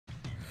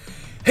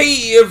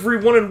Hey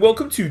everyone and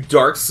welcome to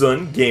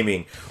Darkson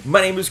Gaming. My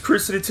name is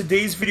Chris and in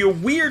today's video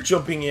we are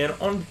jumping in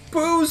on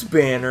Boo's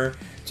banner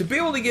to be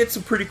able to get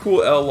some pretty cool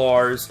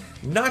LRs,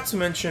 not to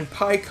mention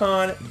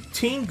Pikkon,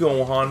 Teen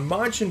Gohan,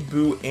 Majin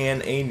Buu,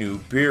 and a new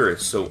Beerus.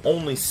 So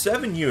only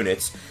 7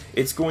 units.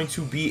 It's going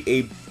to be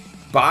a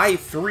buy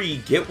 3,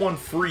 get 1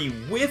 free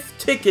with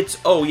tickets.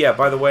 Oh yeah,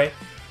 by the way,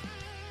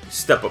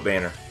 step up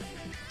banner.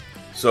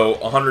 So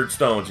 100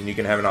 stones and you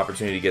can have an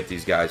opportunity to get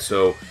these guys.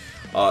 So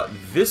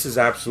this is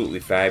absolutely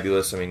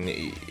fabulous. I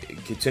mean,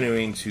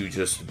 continuing to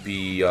just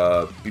be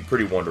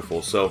pretty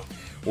wonderful. So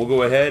we'll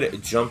go ahead,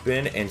 jump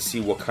in, and see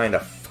what kind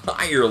of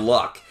fire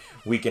luck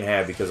we can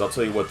have. Because I'll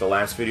tell you what, the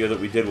last video that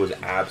we did was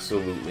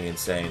absolutely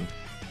insane.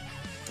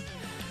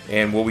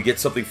 And will we get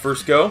something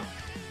first go?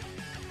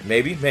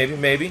 Maybe, maybe,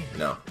 maybe.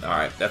 No.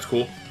 Alright, that's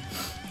cool.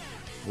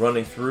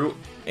 Running through,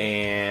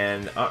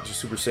 and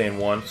just Super Saiyan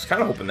 1. Just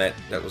kind of hoping that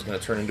was going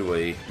to turn into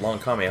a long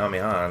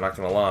Kamehameha, I'm not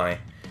going to lie.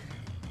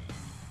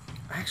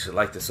 I actually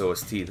like this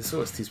OST. This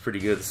OST is pretty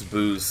good. This is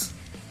Boo's.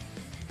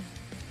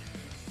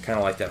 Kind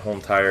of like that whole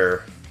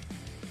entire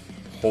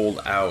hold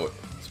out.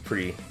 It's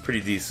pretty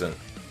decent.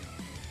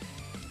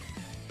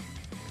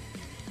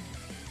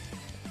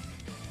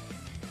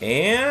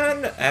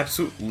 And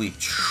absolutely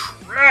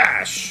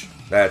trash.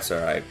 That's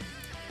all right.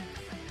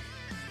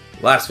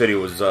 Last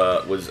video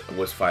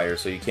was fire,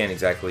 so you can't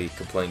exactly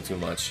complain too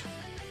much.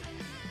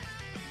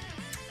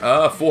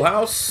 Full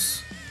house.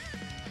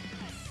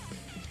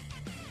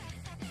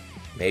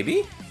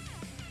 Maybe?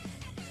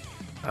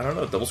 I don't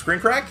know. Double screen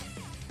crack?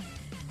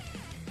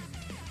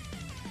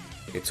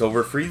 It's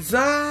over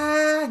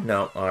Frieza?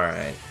 No.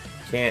 Alright.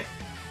 Can't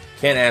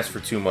ask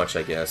for too much,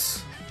 I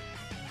guess.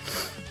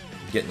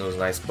 Getting those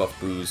nice buff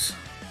boos.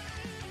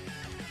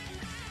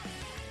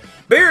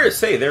 Beerus!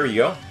 Hey, there you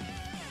go.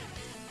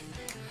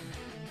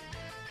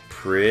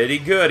 Pretty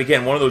good.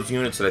 Again, one of those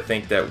units that I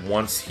think that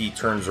once he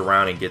turns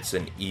around and gets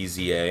an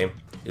easy A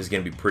is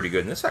going to be pretty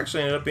good. And this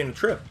actually ended up being a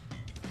trip.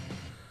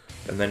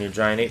 And then your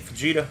Giant 8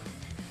 Vegeta.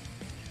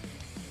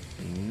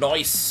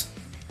 Nice!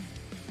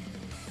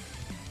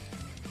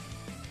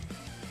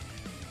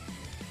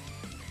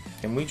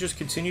 And we just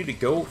continue to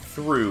go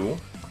through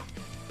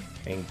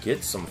and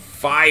get some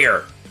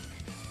fire.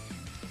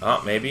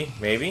 Oh, maybe,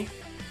 maybe.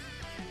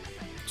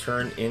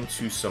 Turn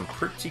into some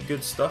pretty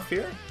good stuff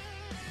here.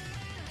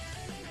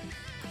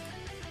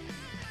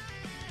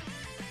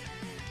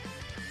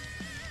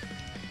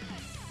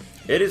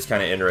 It is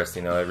kind of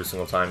interesting, though, every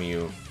single time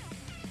you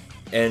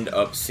end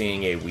up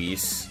seeing a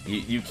Whis,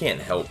 you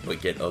can't help but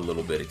get a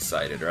little bit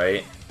excited,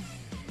 right?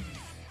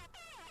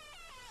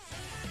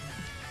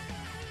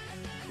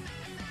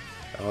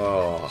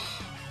 Oh,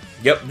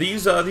 yep.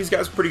 These guys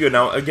are pretty good.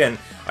 Now, again,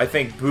 I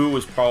think Buu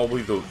is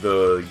probably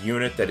the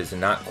unit that is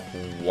not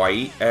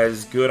quite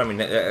as good. I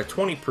mean, at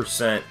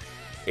 20%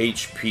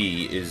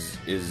 HP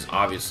is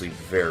obviously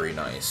very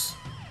nice.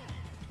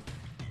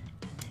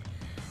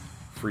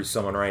 Free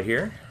summon right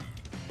here,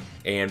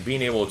 and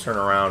being able to turn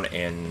around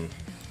and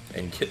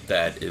get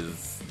that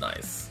is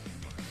nice.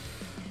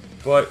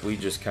 But we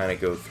just kind of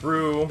go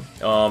through.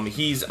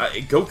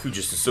 Goku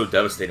just is so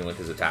devastating with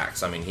his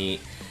attacks. I mean, he,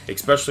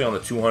 especially on the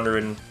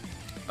 200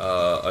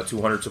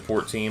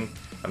 support team.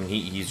 I mean,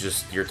 he's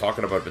just, you're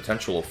talking about a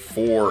potential of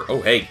 4.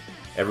 Oh, hey,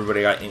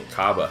 everybody got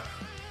Inkaba.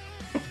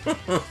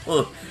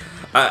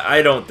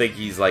 I don't think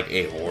he's like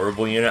a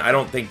horrible unit. I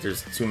don't think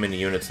there's too many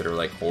units that are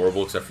like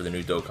horrible, except for the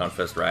new Dokkan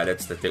Fest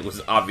Raditz. That it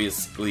was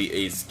obviously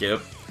a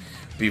skip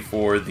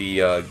before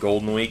the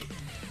Golden Week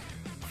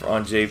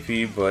on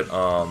JP, but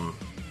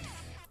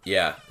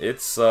yeah,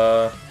 it's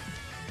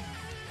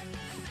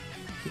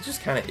he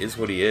just kind of is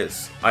what he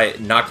is.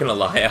 Not gonna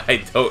lie, I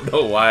don't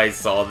know why I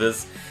saw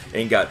this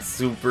and got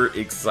super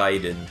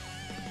excited.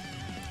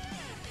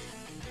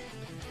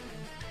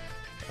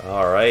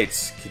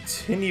 Alright,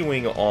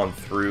 continuing on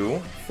through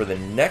for the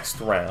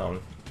next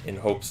round in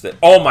hopes that,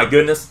 oh my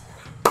goodness,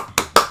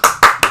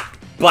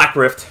 Black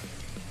Rift.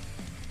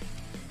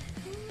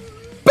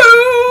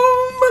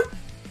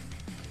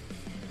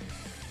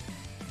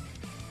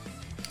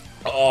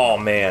 Oh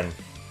man,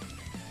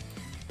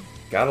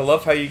 gotta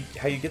love how you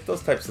get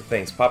those types of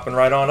things popping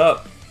right on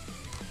up.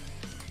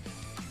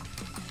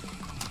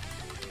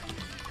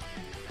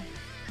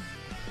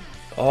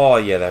 Oh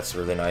yeah, that's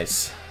really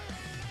nice.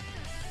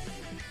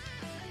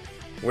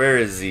 Where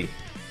is he?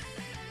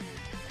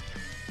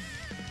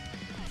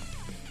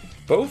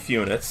 Both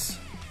units.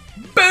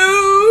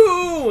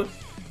 Boo!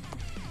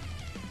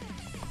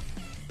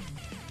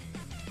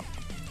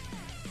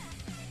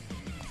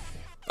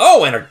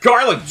 Oh, and a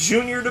Garlic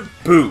Jr. to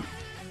boot.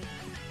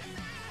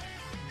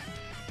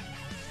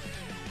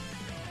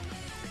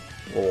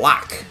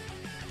 Lock.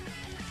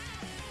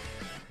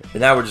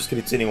 And now we're just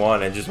going to continue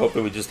on and just hope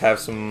that we just have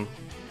some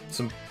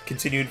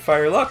continued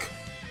fire luck.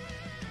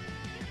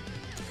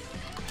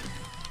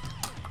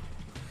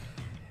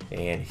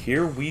 And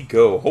here we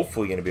go.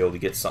 Hopefully going to be able to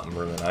get something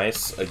really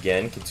nice.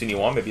 Again,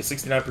 continue on. Maybe a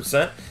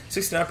 69%.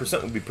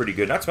 69% would be pretty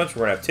good. Not to mention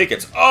we're going to have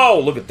tickets.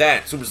 Oh, look at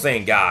that. Super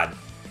Saiyan God.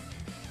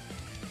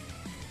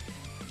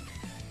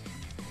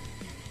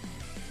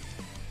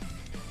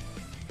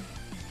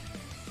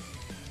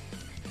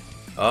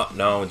 Oh,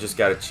 no, just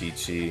got a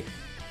Chi-Chi.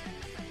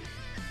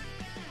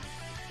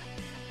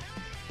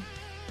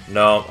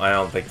 No, I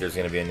don't think there's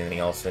going to be anything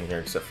else in here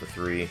except for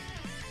 3.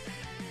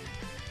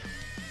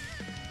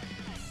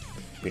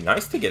 Be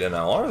nice to get an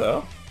LR,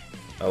 though.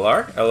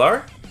 LR?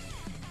 LR?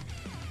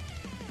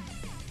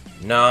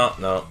 No,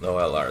 no, no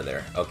LR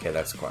there. Okay,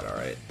 that's quite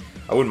alright.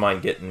 I wouldn't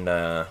mind getting,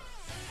 Got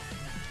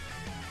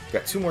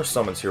 2 more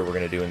summons here we're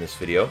going to do in this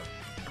video.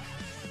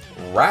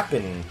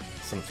 Wrapping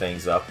some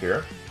things up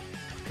here.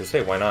 Because,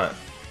 hey, why not?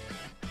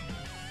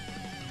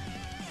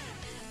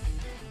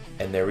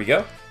 And there we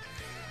go.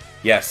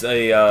 Yes,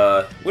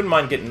 I wouldn't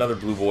mind getting another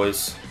Blue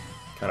Boys.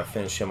 Kind of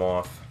finish him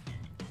off.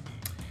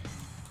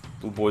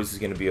 Blue Boys is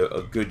going to be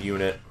a good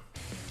unit.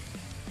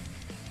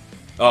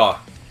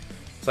 Oh,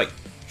 it's like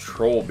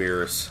Troll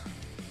Beerus.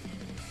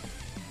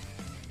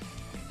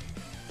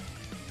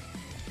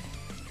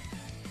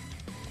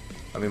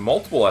 I mean,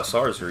 multiple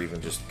SRs are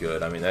even just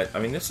good. I mean,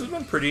 this has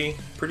been pretty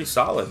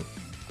solid.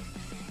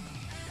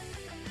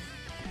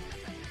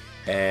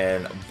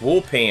 And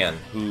Bullpan,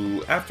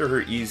 who after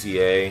her Easy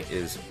A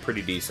is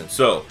pretty decent.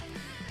 So,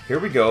 here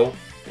we go.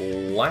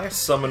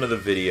 Last summon of the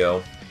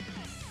video.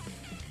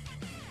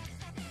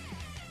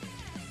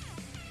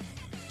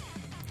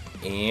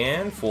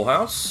 And Full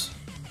House.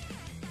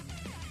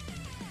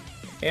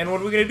 And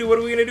what are we going to do? What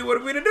are we going to do? What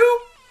are we going to do?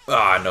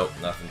 Ah, nope,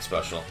 nothing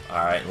special.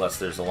 Alright, unless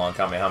there's a long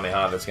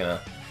Kamehameha that's going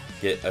to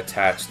get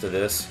attached to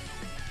this.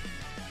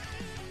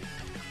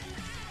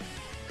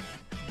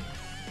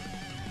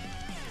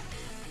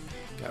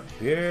 Got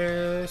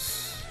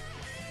Beerus.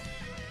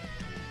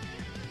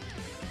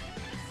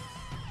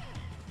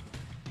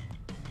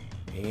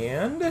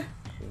 And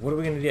what are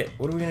we going to get?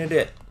 What are we going to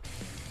get?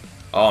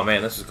 Oh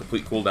man, this is a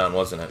complete cooldown,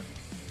 wasn't it?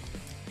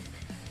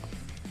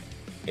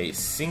 A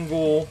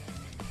single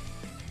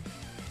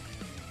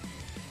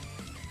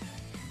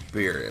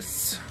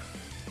Beerus.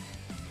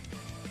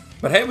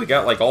 But hey, we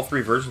got like all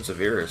 3 versions of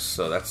Beerus,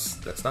 so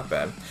that's not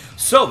bad.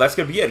 So that's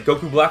gonna be it.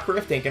 Goku Black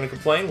Rift ain't gonna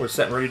complain. We're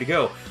set and ready to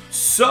go.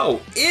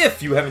 So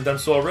if you haven't done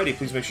so already,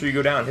 please make sure you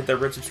go down, hit that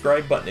red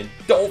subscribe button, and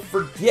don't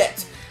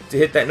forget to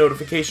hit that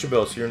notification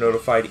bell so you're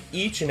notified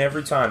each and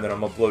every time that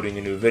I'm uploading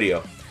a new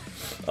video.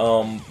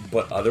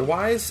 But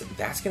otherwise,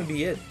 that's gonna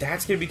be it.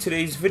 That's gonna be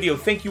today's video.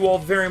 Thank you all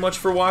very much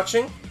for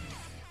watching.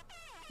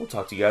 We'll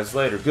talk to you guys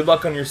later. Good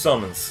luck on your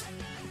summons.